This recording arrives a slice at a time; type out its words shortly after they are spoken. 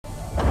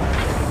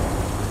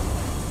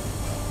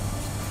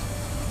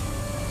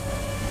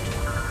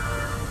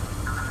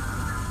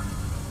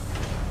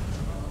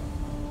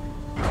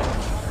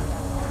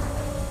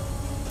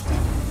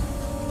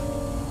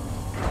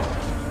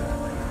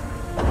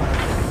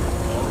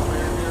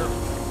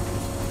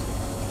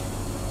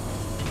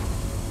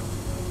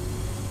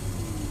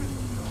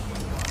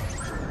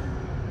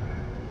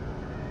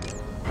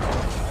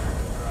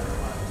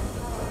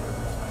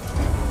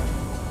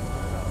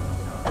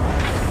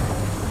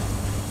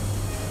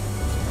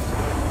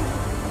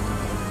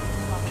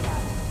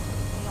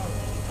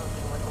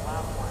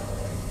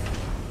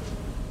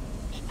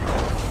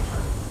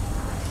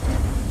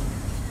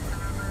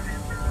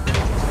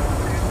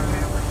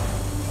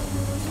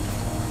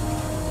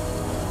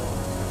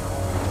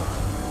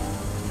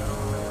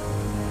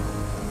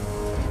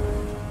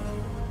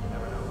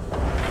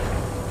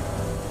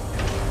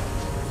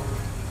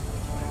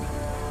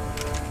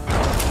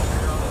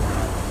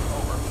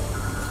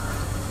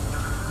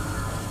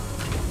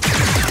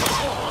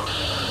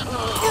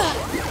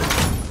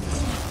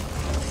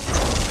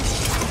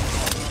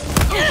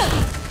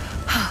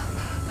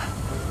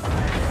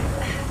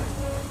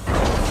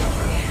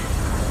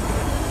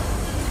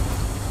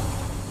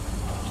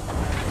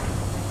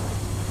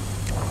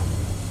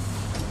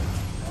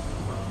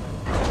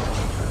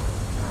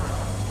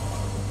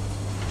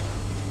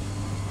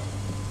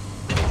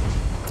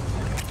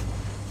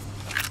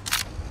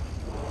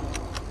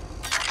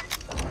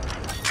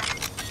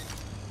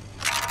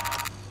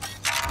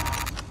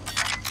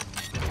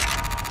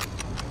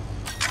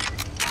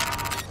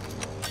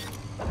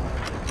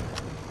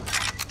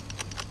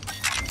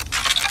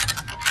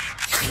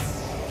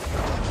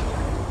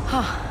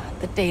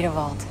data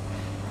vault.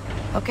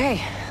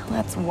 Okay,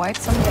 let's wipe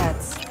some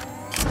debts.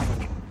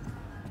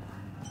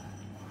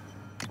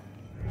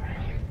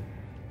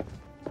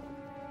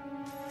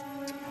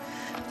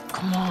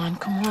 Come on,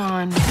 come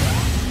on.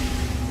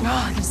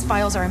 Oh, these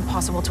files are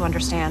impossible to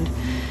understand.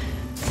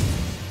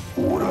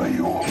 What are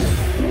you?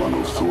 One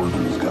of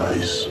Thornton's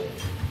guys?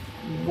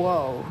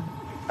 Whoa.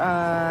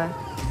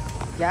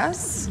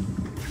 Yes?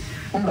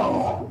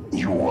 No,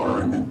 you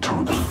are an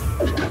intruder.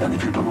 And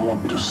if you don't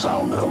want me to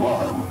sound the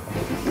alarm,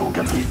 you'll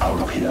get me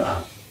out of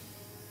here.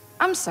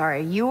 I'm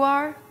sorry, you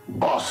are?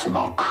 Boss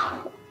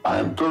Knock. I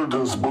am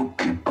Thornton's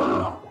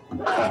bookkeeper.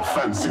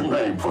 Fancy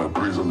name for a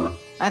prisoner.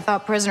 I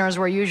thought prisoners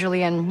were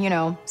usually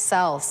in,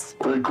 cells.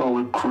 They call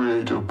it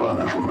creative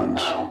punishment.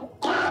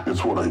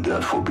 It's what I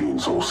get for being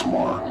so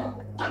smart.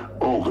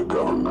 All the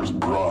governor's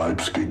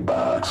bribes,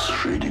 kickbacks,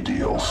 shady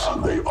deals,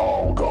 they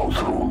all go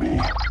through me.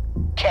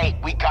 Kate,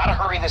 we gotta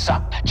hurry this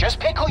up. Just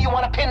pick who you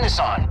want to pin this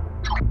on.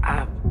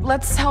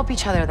 Let's help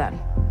each other then.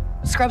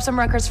 Scrub some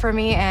records for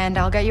me and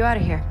I'll get you out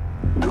of here.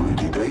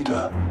 Deleting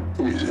data?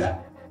 Easy.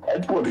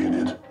 What do you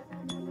need?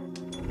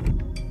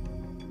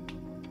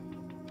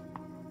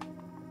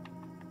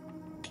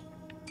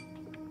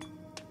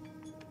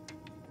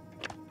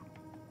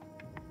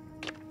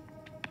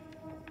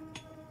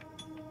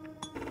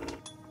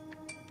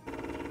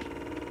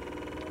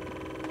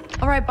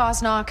 All right,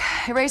 Boss Knock.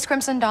 Erase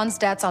Crimson Dawn's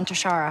debts onto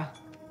Shara.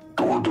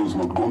 Thornton's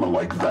not gonna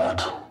like that.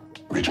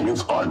 Which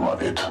means I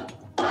love it.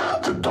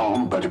 The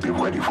Dawn better be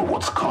ready for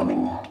what's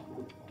coming.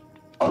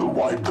 I'll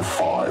wipe the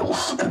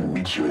files and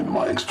meet you in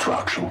my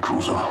extraction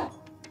cruiser.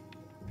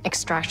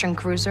 Extraction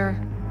cruiser?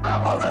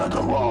 I've had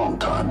a long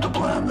time to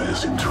plan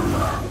this,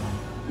 intruder.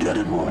 Get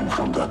it moving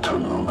from that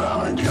terminal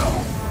behind you.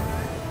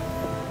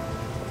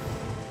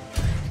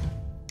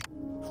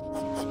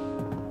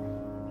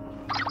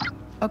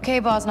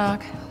 Okay,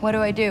 Bosnock. What do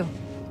I do?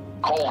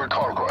 Call the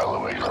cargo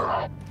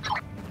elevator.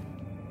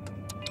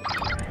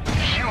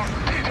 You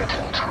did it,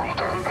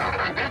 intruder.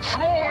 It's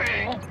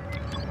moving!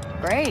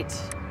 Great.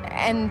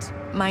 And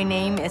my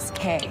name is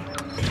Kay.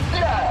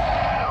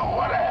 Yeah,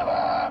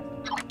 whatever.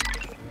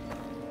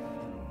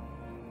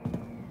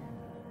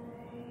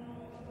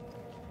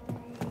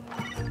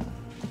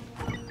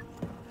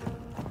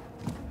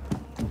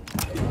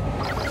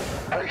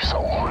 Hey,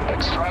 so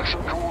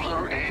extraction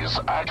cruiser is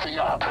acting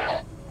up.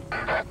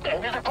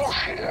 Any to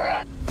push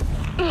here.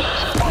 There's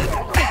a button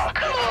on the back.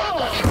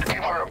 That should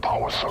give her a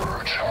power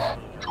surge.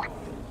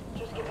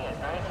 Just give me a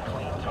nice,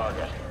 clean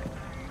target.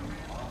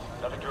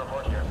 Nothing to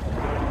report here.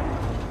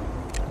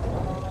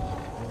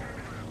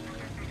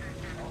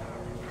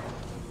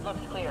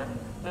 Looks clear.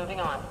 Moving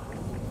on.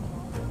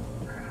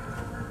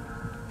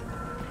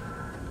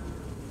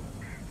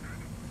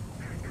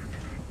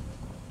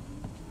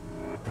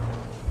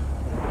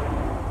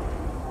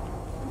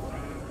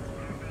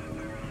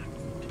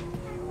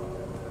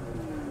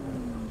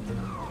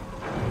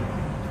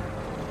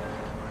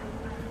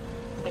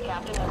 The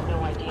captain has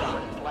no idea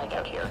what it's like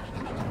out here.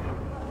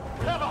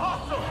 Have a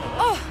hostile!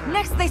 Oh,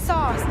 next they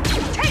saw us.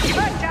 Take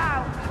her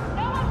down!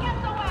 No one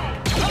gets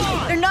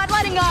away! They're not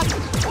letting up.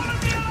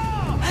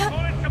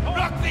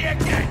 Block the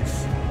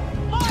exits!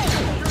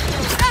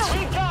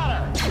 We got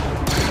her!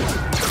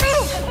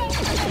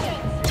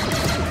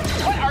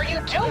 What are you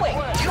doing?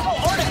 You've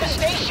alerted the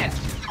station.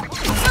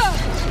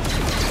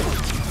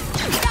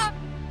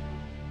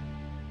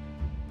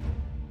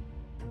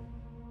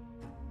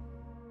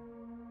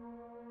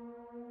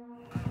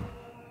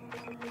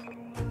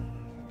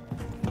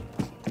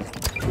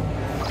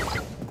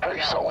 Hey,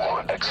 so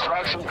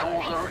extraction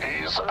cruiser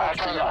is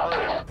acting up.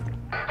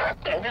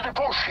 Any to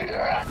push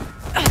here.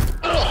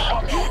 There's a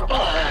button on the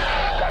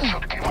back. That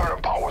should give her a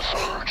power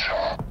surge.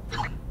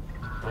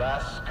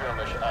 Last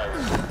skirmish I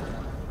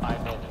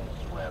managed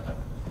this web.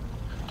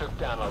 Took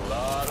down a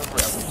lot of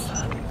rebels.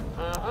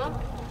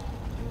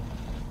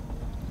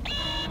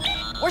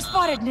 We're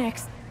spotted,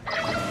 Nix.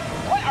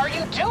 What are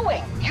you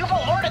doing? You've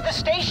alerted the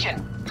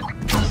station.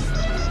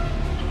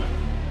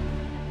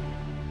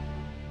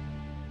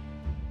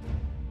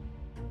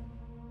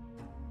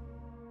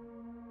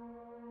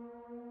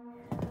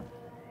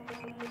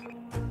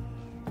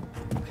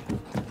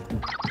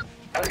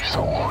 Hey,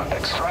 so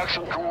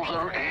extraction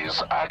cruiser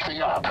is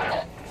acting up.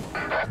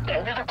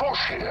 Any to push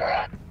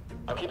here.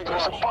 I'm keeping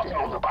There's a watch. button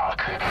on the back.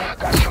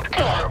 That should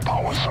give her a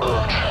power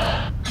surge.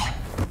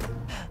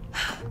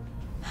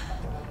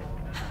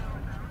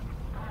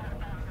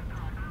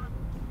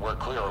 We're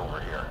clear over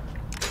here.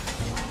 I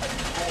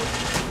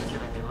think was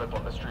giving me lip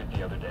on the street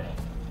the other day.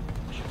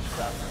 We should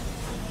scrap her.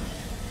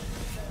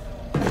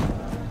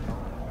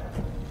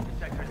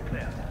 Sector is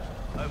clear.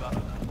 Over.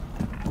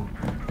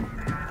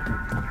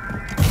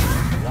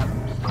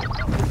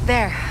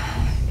 There.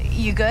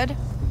 You good?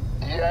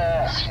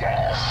 Yes,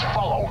 yes.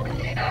 Follow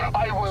me.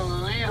 I will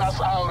lead us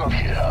out of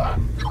here.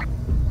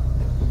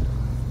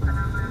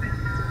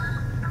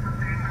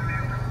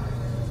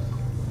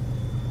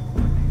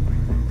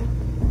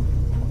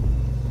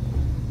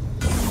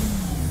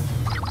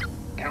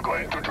 You're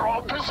going to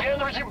drop this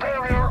energy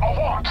barrier or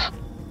what?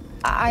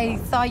 I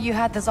thought you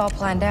had this all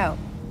planned out.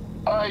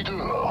 I do,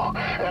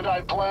 and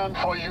I plan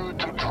for you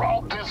to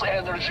drop this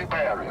energy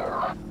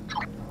barrier.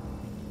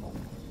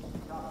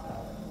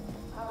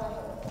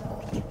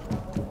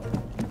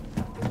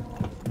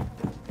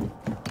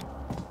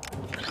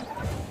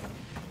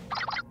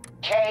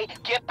 Kay,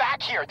 get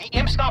back here. The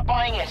imp's not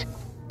buying it.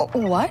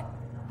 What?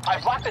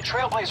 I've locked the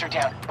Trailblazer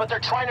down, but they're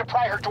trying to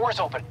pry her doors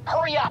open.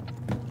 Hurry up!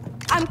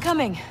 I'm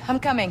coming.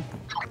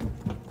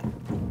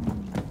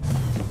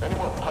 Any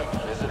more Pike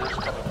visitors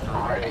coming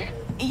through? Ready?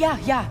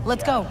 Yeah,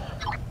 let's go.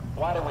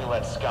 Why do we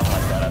let scum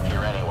like that up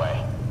here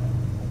anyway?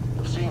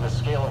 If seeing the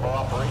scale of our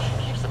operation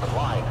keeps them in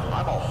line,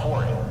 I'm all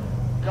for it.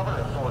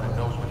 Governor Ford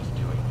knows what he's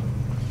doing.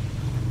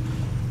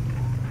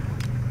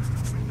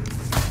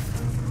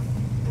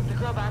 The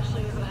grub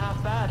actually isn't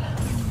half bad.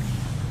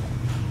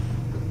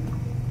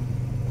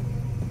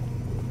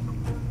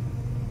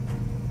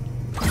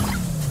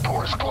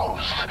 Door's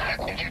closed.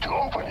 Need you to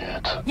open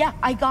it. Yeah,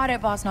 I got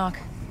it, Boss Knock.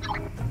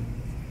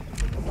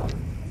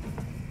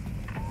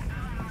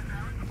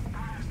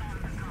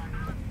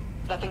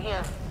 Nothing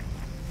here.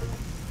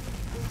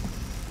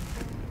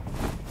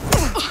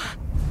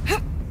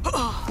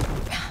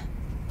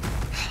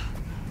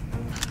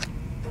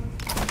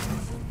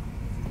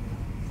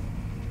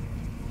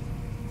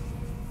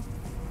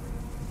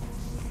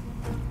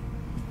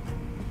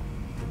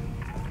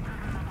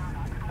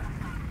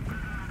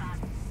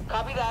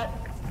 Copy that.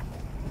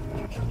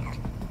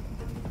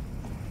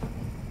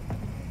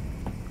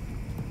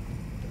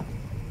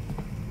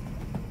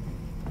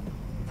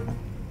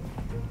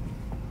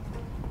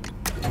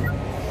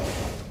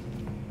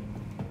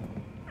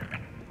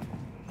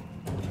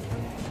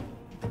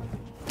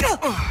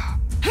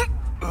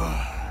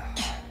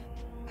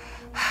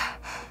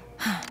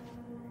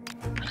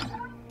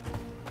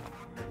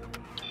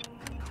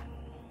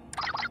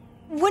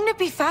 Wouldn't it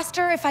be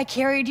faster if I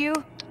carried you?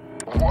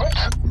 What?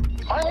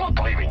 I'm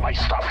not leaving my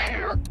stuff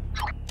here.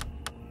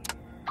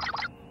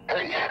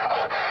 Hey,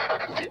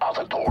 the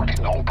other door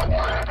didn't open.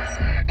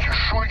 You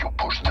sure you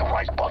pushed the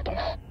right button?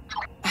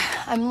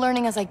 I'm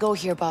learning as I go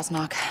here, Boss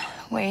Knock.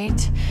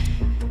 Wait.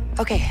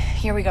 Okay,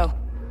 here we go.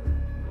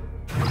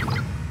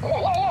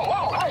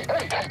 Whoa, hey.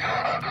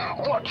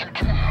 What'd you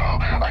do?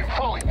 I'm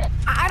falling.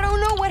 I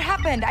don't know what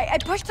happened. I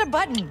pushed a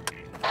button.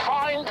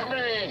 Find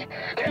me!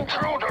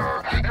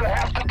 Intruder! You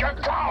have to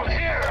get down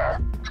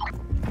here!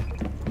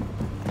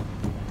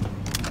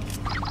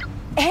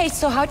 Hey,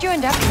 so how'd you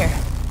end up here?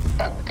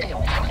 An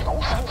imp with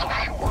no sense of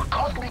humor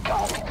caught me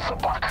down in the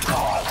back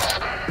cars.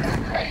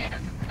 Hey,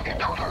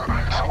 intruder,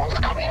 someone's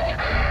coming.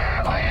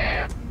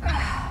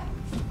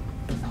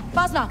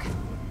 Boss Knock,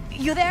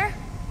 you there?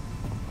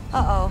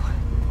 Uh-oh.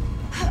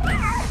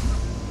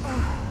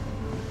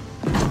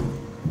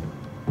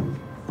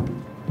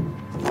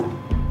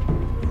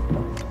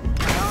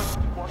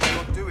 What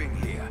you're doing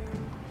here?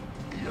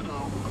 You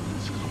know,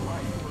 this is why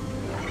you will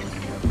never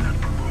get that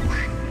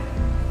promotion.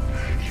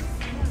 You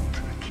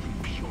can't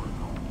keep your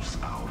nose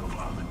out of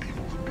other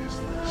people's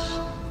business.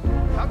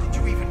 How did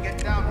you even get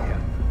down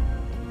here?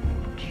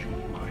 You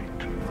might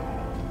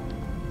know.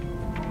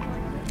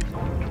 It's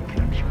going to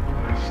get you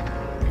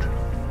arrested.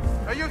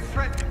 Are you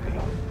threatening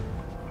me?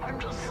 I'm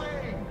just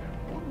saying,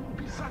 wouldn't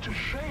it be such a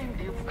shame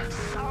if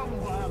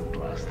someone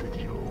blasted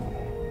you?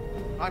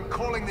 I'm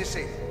calling this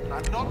in.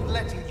 I'm not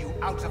letting you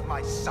out of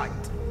my sight.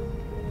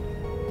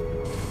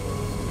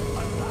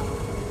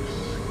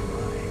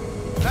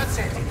 That's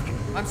it.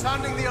 I'm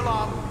sounding the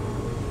alarm.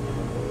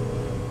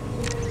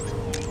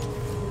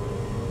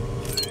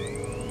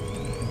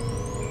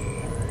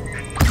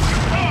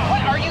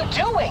 What are you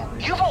doing?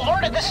 You've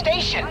alerted the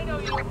station! I know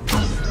you.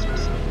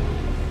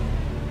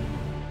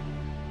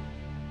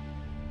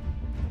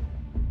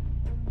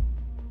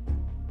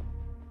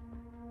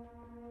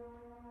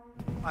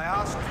 I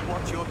asked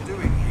what you're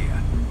doing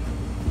here.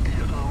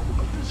 You know,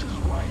 this is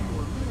why you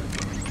will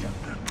never get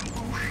that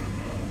promotion.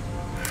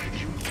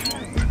 You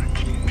can't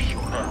keep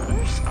your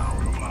nose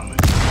out of other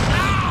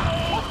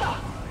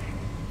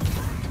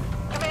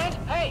Command,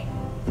 hey!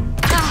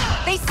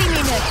 They see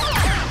me, Nick.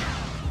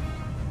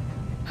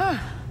 Huh.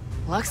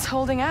 Luck's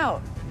holding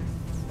out.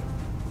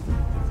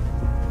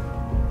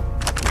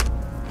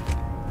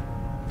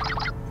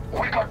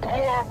 We got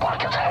more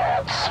bucket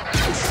heads.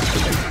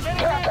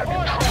 Get them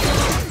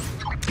intruder.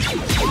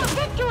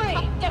 Victory!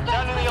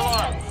 Sounding the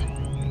alarm.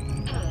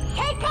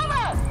 Take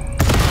cover!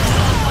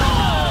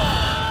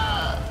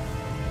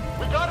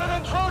 We got an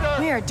intruder!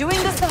 We are doing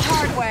this the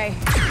hard way.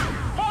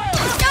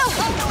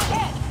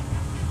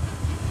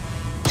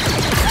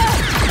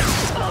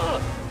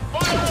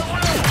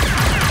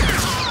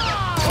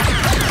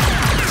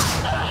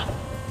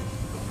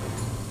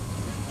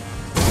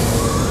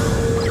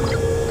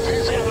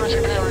 These energy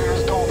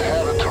barriers don't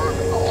have a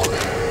terminal.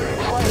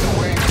 Find a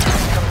way to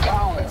take them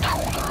down,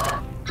 intruder.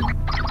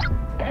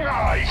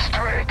 Nice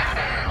trick.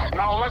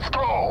 Now let's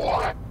go.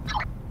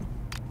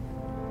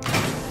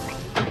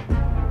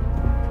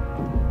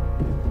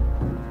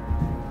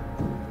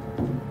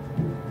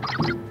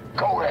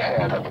 Go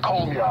ahead and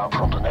call me out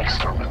from the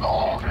next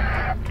terminal.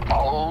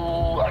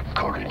 All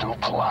according to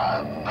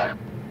plan.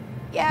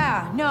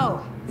 Yeah,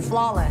 no.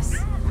 Flawless.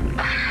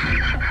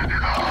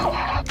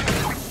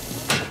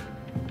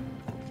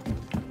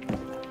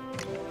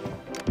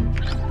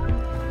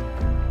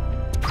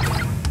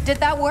 Did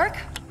that work?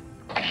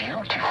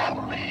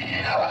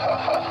 Beautifully.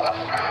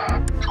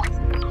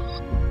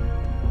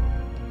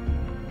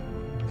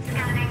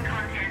 Scanning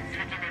contents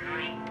for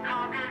delivery.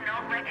 Cargo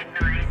not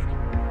recognized.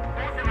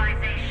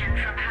 Authorization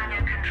from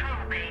hangar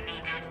control bay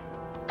needed.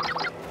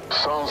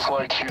 Sounds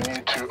like you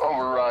need to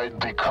override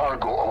the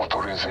cargo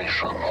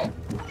authorization.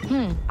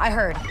 I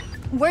heard.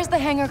 Where's the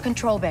hangar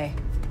control bay?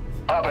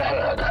 Up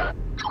ahead.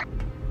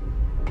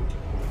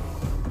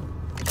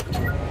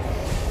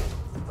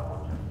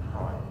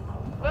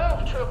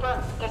 Move,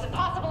 trooper. There's a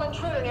possible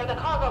intruder near the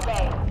cargo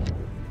bay.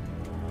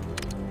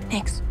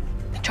 Nix,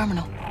 the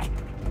terminal.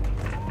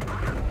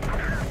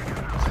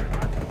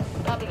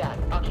 Copy that.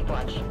 I'll keep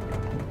watch.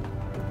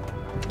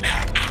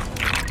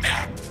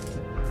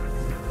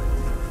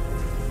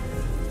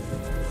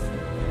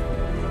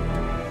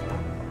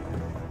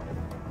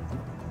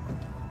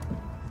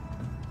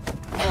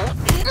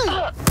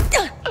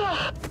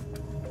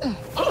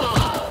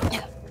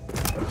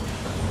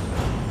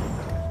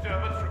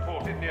 Disturbance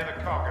reported near the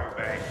cargo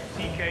bay.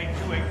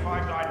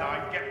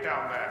 TK-28599, get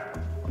down there.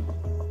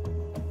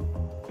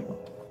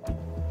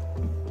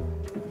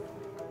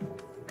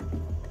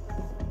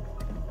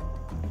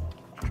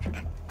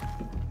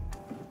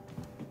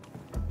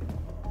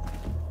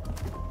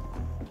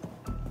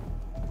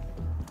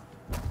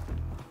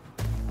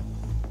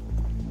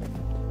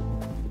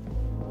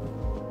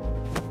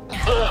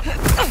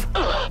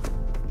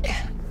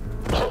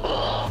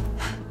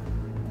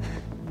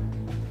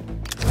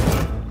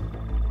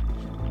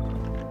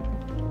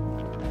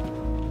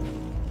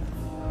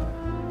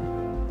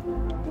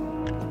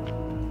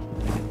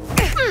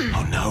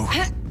 Oh no.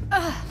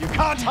 You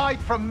can't hide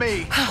from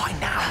me. Why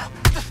now?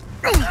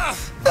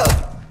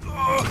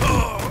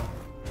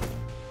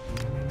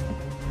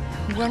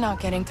 We're not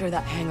getting through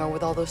that hangar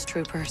with all those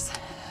troopers.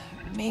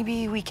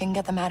 Maybe we can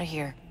get them out of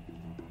here.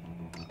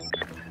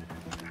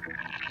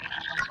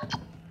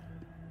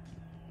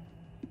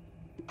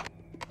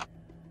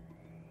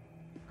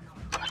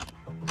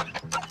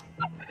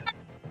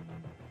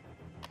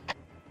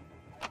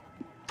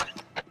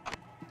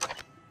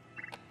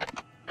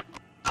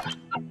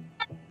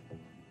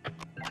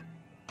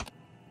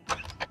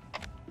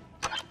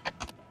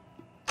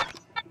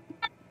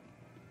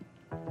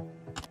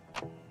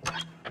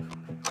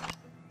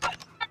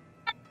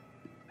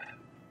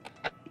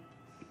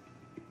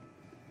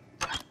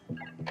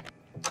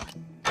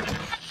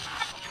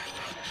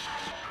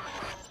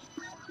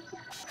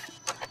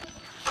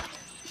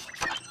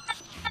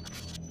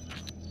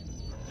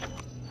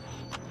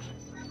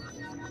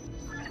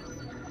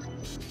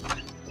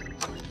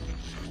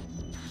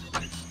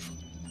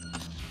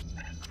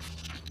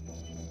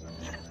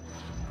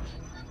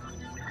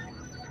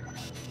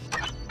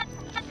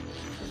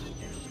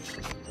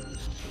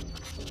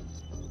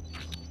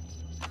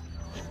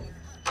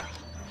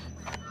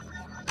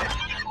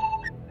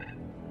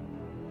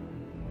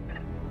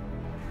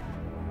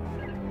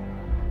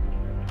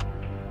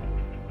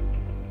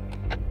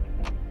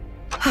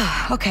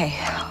 Okay,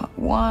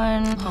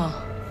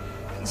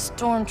 The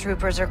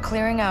stormtroopers are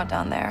clearing out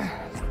down there.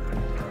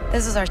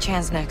 This is our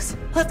chance, Nix.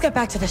 Let's get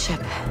back to the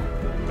ship.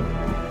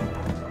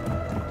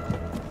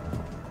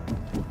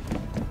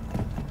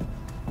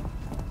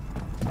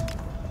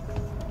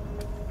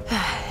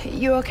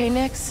 You okay,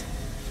 Nix?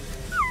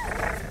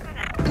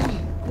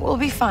 We'll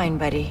be fine,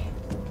 buddy.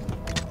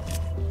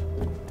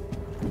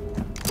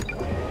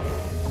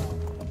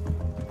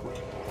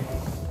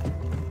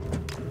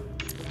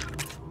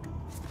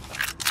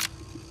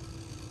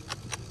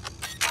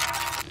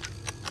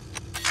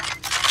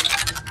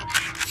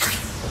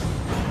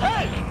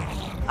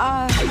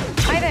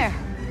 Hi there.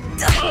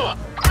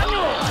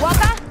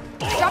 Waka,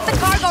 drop the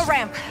cargo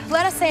ramp.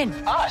 Let us in.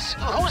 Us?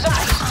 Who's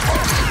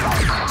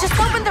us? Just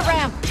open the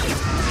ramp.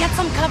 Get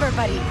some cover,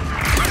 buddy.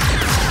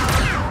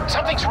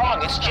 Something's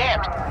wrong. It's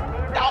jammed.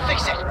 I'll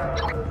fix it.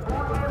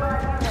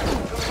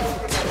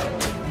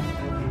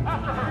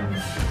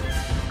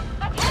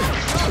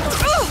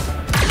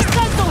 These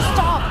guys don't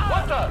stop.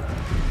 What the?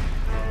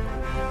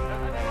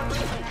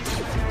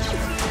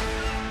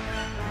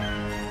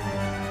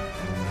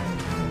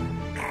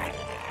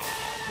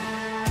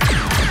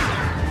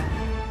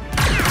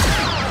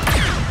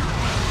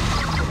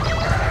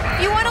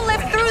 If you want to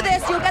live through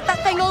this, you'll get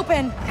that thing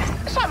open.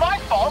 It's not my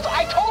fault.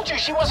 I told you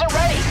she wasn't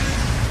ready.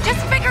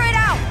 Just figure it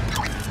out.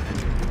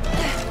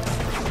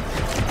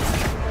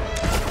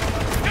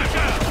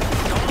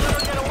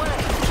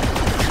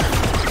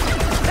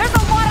 There's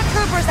a lot of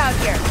troopers out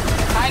here.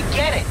 I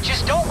get it.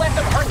 Just don't let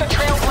them hurt the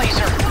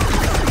Trailblazer.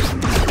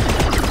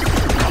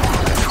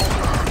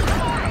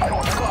 I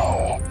want to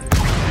go.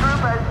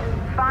 Troopers,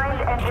 find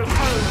and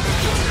detain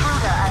this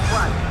intruder at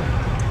once.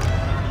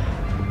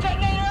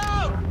 Detonator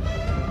out!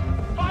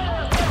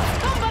 Fire!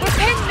 Somebody! We're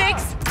pinned, Nix.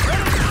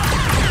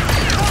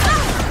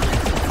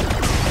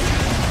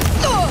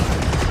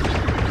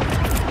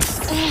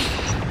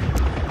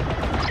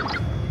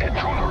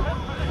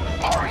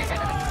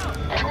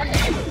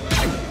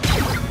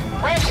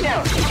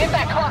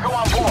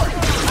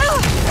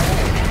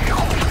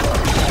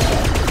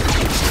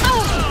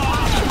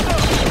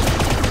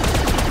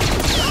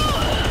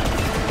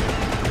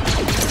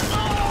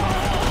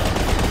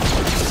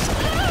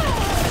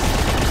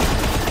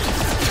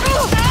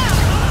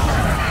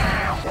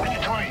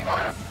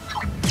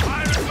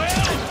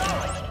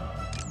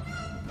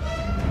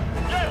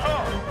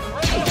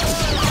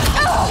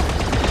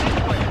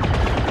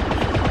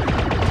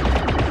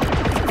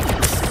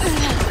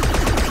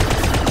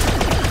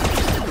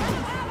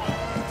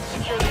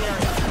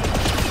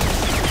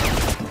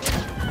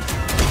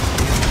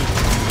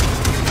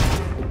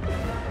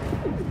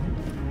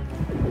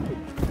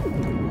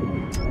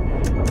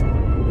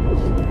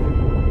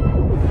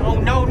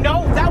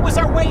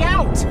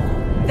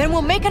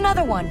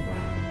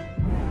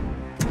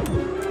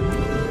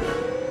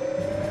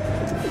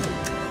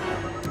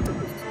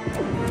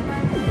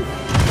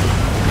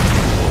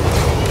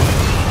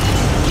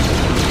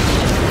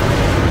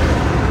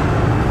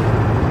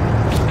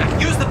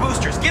 Use the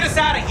boosters. Get us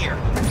out of here.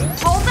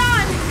 Hold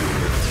on!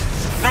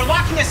 They're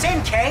locking us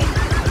in, Kay.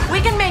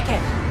 We can make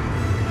it.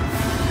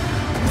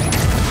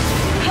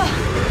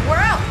 We're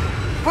out.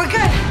 We're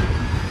good.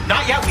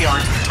 Not yet, we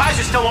aren't. Ties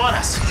are still on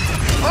us.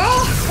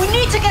 Oh, we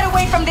need to get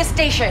away from this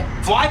station.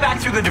 Fly back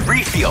through the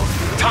debris field.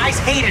 Ties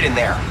hate it in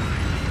there.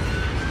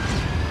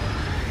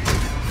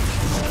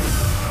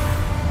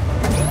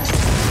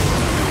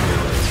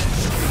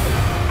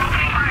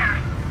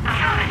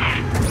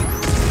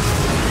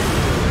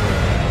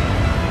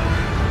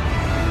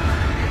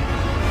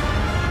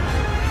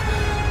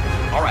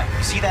 All right,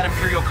 you see that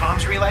Imperial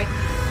comms relay?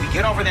 We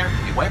get over there,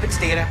 we wipe its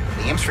data,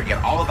 and the imps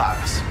forget all about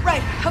us.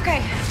 Right,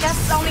 okay.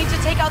 Guess I'll need to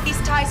take out these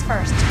ties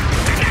first.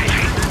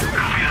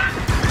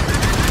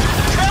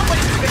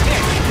 Trailblazer's been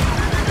hit.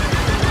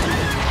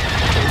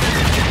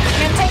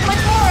 Can't take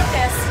much more of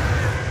this.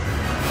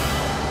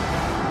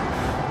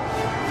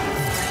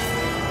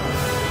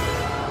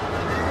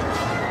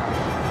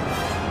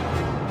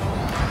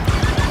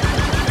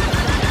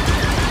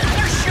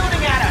 They're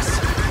shooting at us.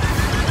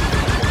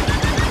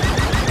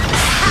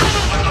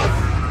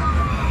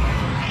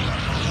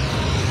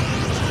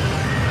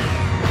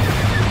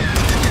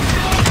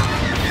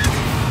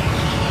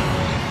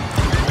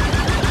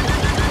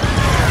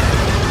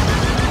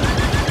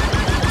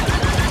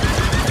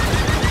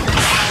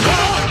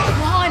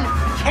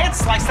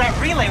 Slice that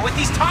relay with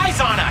these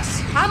ties on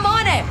us! I'm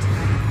on it!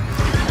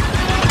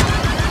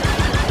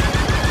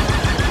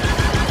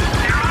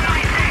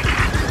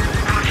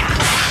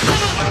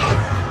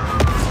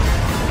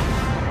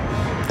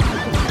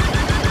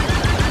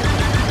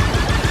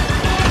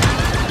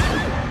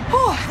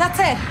 Whew, that's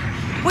it.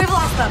 We've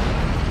lost them.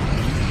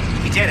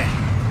 We did it.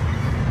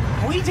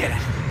 We did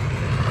it.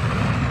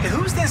 Hey,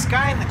 who's this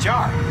guy in the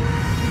jar?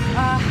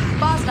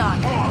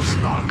 Bosnock.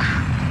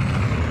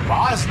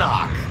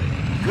 Bosnock.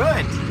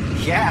 Good.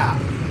 Yeah.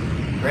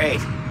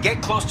 Great.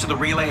 Get close to the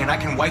relay and I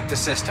can wipe the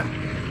system.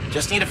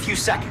 Just need a few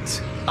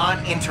seconds.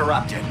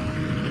 Uninterrupted.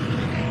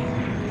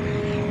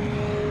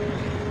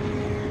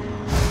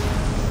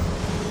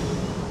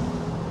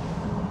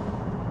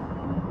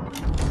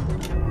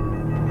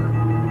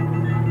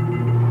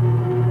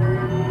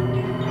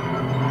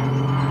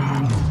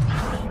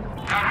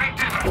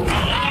 Directive,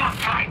 all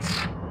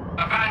flights.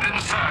 Abandon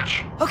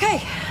search.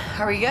 Okay,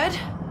 are we good?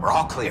 We're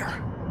all clear.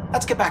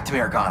 Let's get back to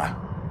Marigana.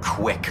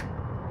 Quick.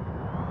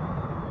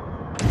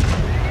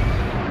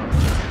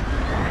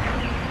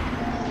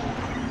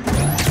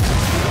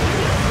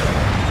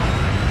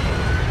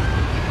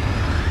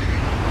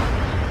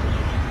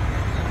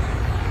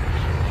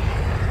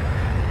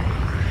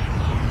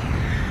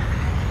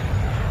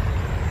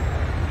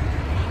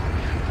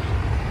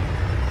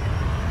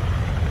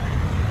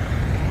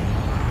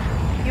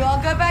 You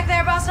all good back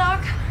there,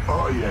 Bosnock?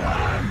 Oh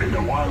yeah, been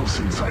a while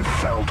since I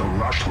felt a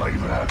rush like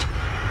that.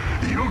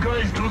 You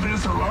guys do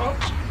this a lot?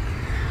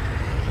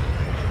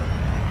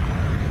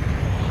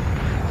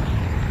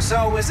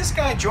 So, is this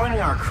guy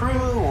joining our crew,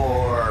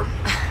 or...?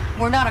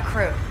 We're not a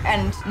crew,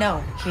 and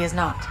no, he is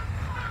not.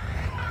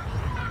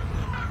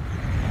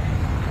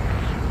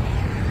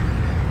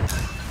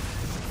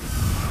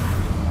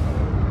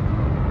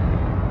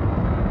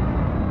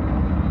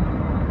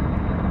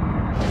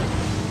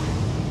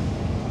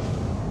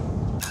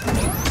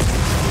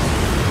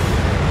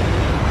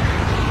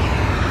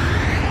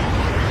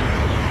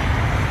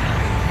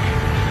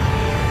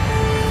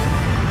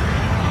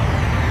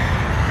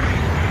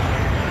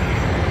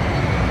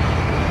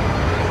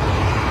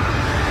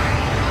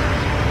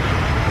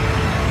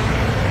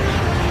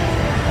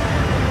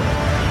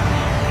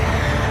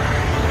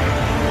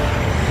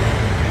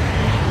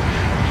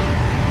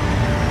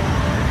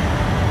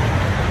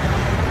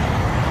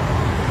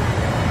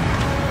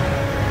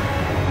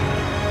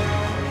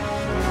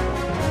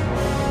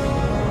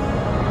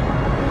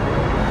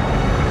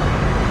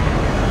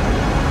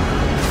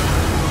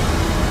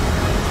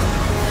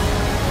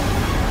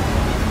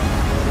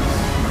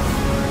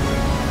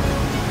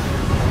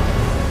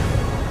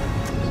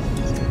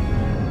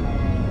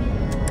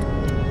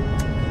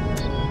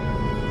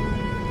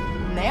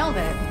 Nailed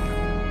it.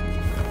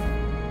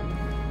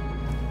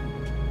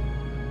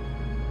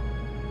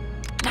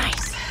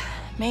 Nice.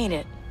 Made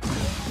it.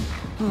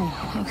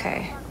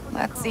 Okay.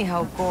 Let's see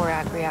how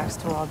Gorak reacts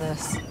to all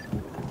this.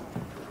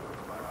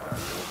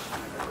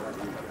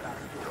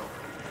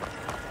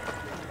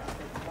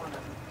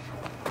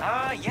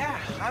 Yeah,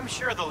 I'm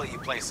sure they'll let you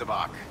play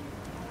Sabak.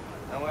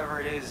 However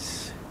it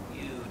is,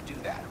 you do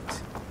that.